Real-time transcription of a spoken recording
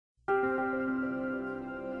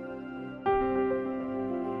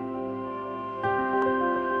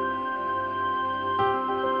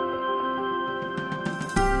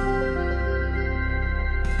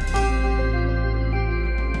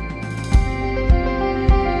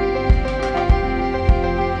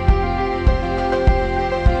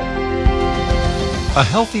A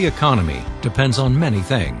healthy economy depends on many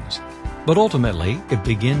things, but ultimately it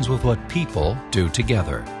begins with what people do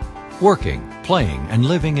together, working, playing, and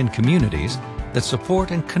living in communities that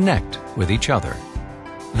support and connect with each other.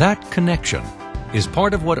 That connection is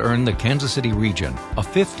part of what earned the Kansas City region a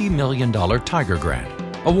 $50 million Tiger Grant,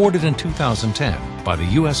 awarded in 2010 by the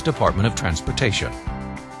U.S. Department of Transportation.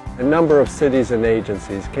 A number of cities and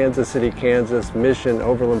agencies, Kansas City, Kansas, Mission,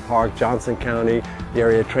 Overland Park, Johnson County, the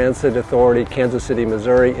Area Transit Authority, Kansas City,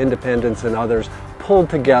 Missouri, Independence, and others pulled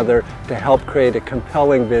together to help create a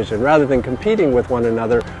compelling vision. Rather than competing with one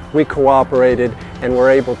another, we cooperated and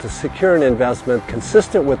were able to secure an investment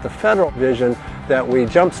consistent with the federal vision that we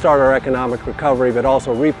jumpstart our economic recovery, but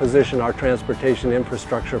also reposition our transportation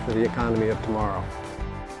infrastructure for the economy of tomorrow.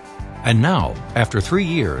 And now, after 3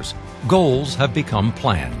 years, goals have become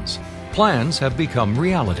plans. Plans have become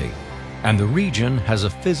reality. And the region has a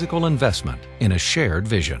physical investment in a shared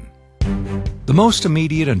vision. The most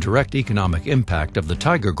immediate and direct economic impact of the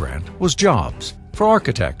Tiger Grant was jobs for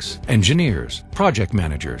architects, engineers, project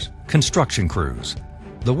managers, construction crews.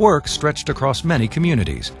 The work stretched across many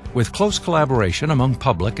communities with close collaboration among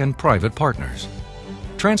public and private partners.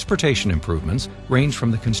 Transportation improvements range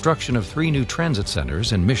from the construction of 3 new transit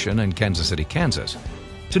centers in Mission and Kansas City, Kansas,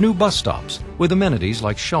 to new bus stops with amenities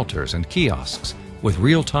like shelters and kiosks with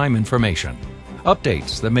real-time information,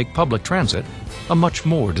 updates that make public transit a much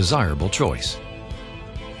more desirable choice.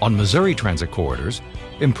 On Missouri transit corridors,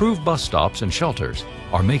 improved bus stops and shelters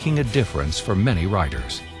are making a difference for many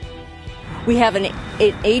riders. We have an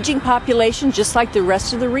aging population just like the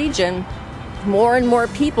rest of the region. More and more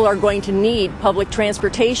people are going to need public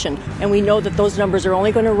transportation, and we know that those numbers are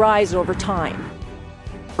only going to rise over time.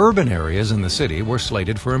 Urban areas in the city were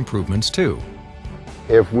slated for improvements too.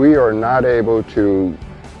 If we are not able to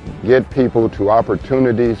get people to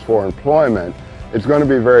opportunities for employment, it's going to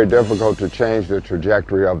be very difficult to change the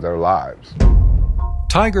trajectory of their lives.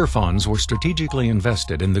 Tiger funds were strategically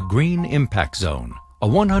invested in the Green Impact Zone, a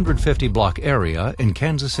 150-block area in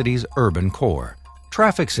Kansas City's urban core.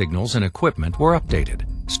 Traffic signals and equipment were updated,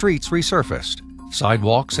 streets resurfaced,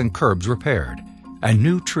 sidewalks and curbs repaired, and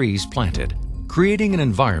new trees planted, creating an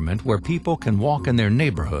environment where people can walk in their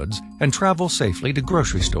neighborhoods and travel safely to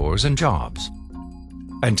grocery stores and jobs.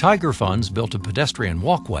 And Tiger funds built a pedestrian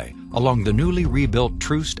walkway along the newly rebuilt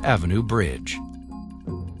Troost Avenue Bridge.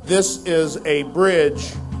 This is a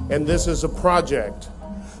bridge, and this is a project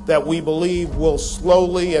that we believe will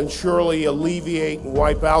slowly and surely alleviate and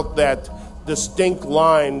wipe out that distinct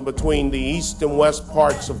line between the east and west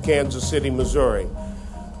parts of Kansas City, Missouri.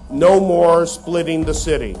 No more splitting the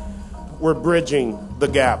city. We're bridging the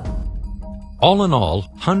gap. All in all,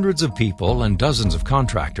 hundreds of people and dozens of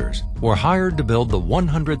contractors were hired to build the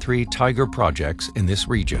 103 Tiger projects in this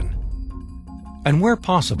region. And where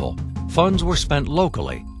possible, funds were spent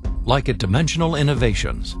locally, like at Dimensional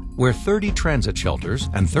Innovations, where 30 transit shelters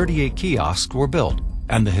and 38 kiosks were built,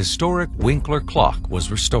 and the historic Winkler clock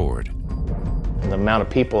was restored. The amount of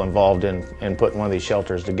people involved in putting one of these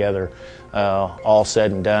shelters together, all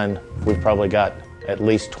said and done, we've probably got at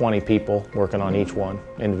least 20 people working on each one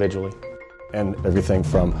individually. And everything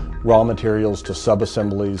from raw materials to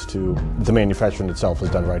sub-assemblies to the manufacturing itself is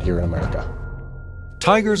done right here in America.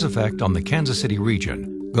 Tiger's effect on the Kansas City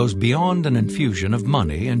region goes beyond an infusion of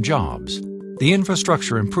money and jobs. The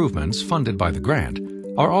infrastructure improvements funded by the grant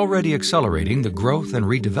are already accelerating the growth and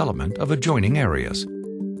redevelopment of adjoining areas.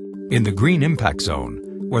 In the Green Impact Zone,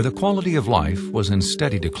 where the quality of life was in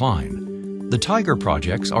steady decline, the Tiger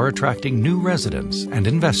projects are attracting new residents and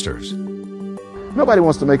investors. Nobody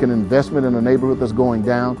wants to make an investment in a neighborhood that's going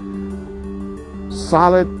down.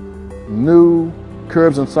 Solid, new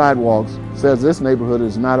curbs and sidewalks says this neighborhood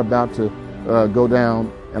is not about to go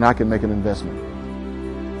down, and I can make an investment.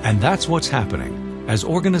 And that's what's happening as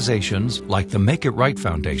organizations like the Make It Right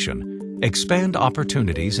Foundation expand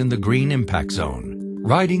opportunities in the Green Impact Zone,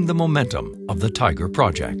 riding the momentum of the Tiger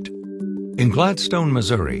Project. In Gladstone,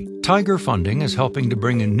 Missouri, Tiger funding is helping to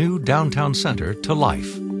bring a new downtown center to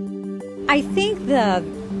life. I think the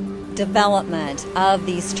development of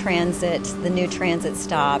these the new transit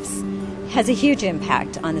stops, has a huge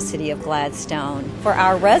impact on the city of Gladstone for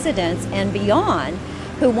our residents and beyond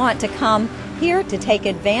who want to come here to take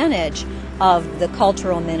advantage of the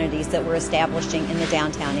cultural amenities that we're establishing in the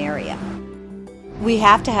downtown area. We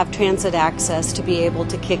have to have transit access to be able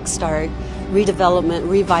to kickstart redevelopment,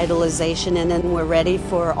 revitalization, and then we're ready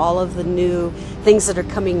for all of the new things that are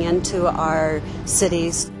coming into our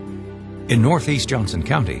cities. In Northeast Johnson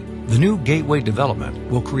County, the new Gateway development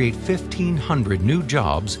will create 1,500 new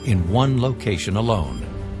jobs in one location alone,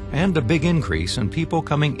 and a big increase in people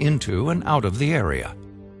coming into and out of the area.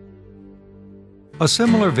 A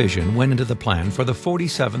similar vision went into the plan for the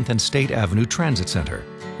 47th and State Avenue Transit Center,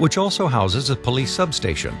 which also houses a police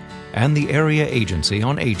substation and the Area Agency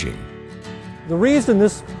on Aging. The reason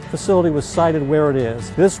this facility was sited where it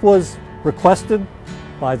is, this was requested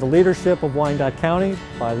by the leadership of Wyandotte County,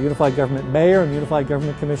 by the Unified Government Mayor and the Unified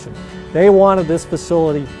Government Commission. They wanted this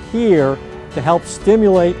facility here to help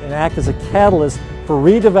stimulate and act as a catalyst for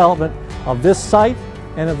redevelopment of this site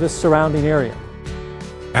and of this surrounding area.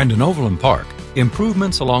 And in Overland Park,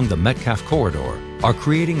 improvements along the Metcalf corridor are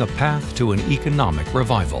creating a path to an economic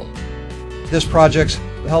revival. This project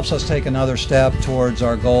helps us take another step towards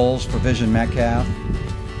our goals for Vision Metcalf.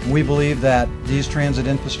 We believe that these transit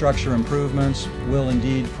infrastructure improvements will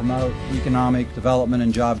indeed promote economic development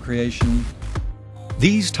and job creation.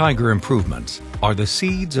 These Tiger improvements are the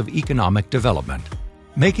seeds of economic development,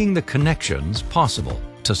 making the connections possible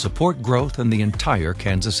to support growth in the entire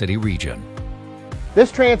Kansas City region. This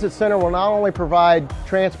transit center will not only provide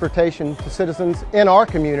transportation to citizens in our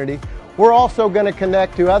community, we're also going to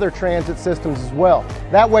connect to other transit systems as well.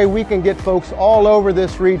 That way we can get folks all over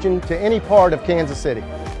this region to any part of Kansas City.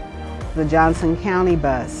 The Johnson County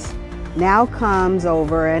bus now comes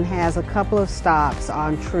over and has a couple of stops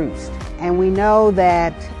on Troost. And we know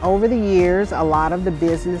that over the years, a lot of the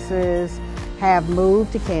businesses have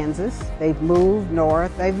moved to Kansas. They've moved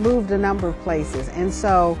north. They've moved a number of places. And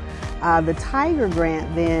so the Tiger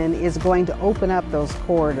Grant then is going to open up those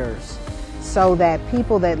corridors so that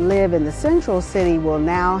people that live in the central city will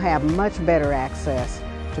now have much better access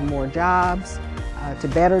to more jobs, to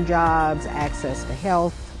better jobs, access to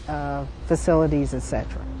health facilities,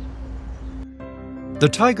 etc. The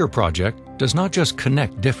Tiger Project does not just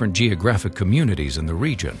connect different geographic communities in the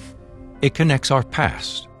region. It connects our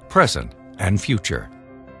past, present, and future.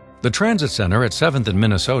 The Transit Center at 7th and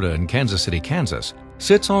Minnesota in Kansas City, Kansas,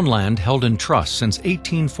 sits on land held in trust since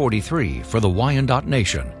 1843 for the Wyandotte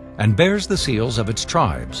Nation and bears the seals of its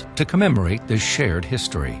tribes to commemorate this shared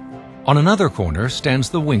history. On another corner stands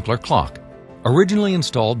the Winkler clock, originally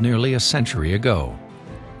installed nearly a century ago.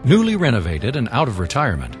 Newly renovated and out of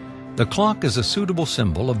retirement, the clock is a suitable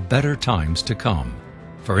symbol of better times to come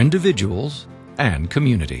for individuals and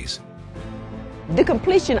communities. The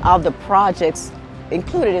completion of the projects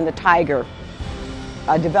included in the Tiger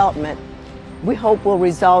development, we hope will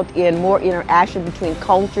result in more interaction between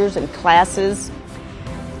cultures and classes,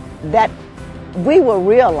 that we will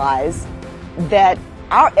realize that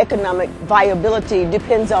our economic viability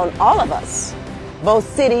depends on all of us, both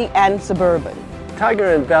city and suburban.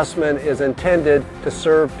 Tiger investment is intended to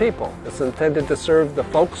serve people. It's intended to serve the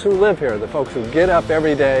folks who live here, the folks who get up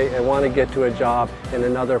every day and want to get to a job in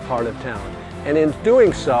another part of town. And in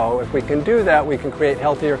doing so, if we can do that, we can create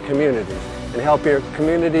healthier communities. And healthier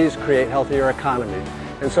communities create healthier economies.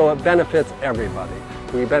 And so it benefits everybody.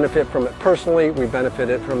 We benefit from it personally, we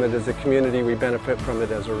benefit from it as a community, we benefit from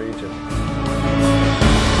it as a region.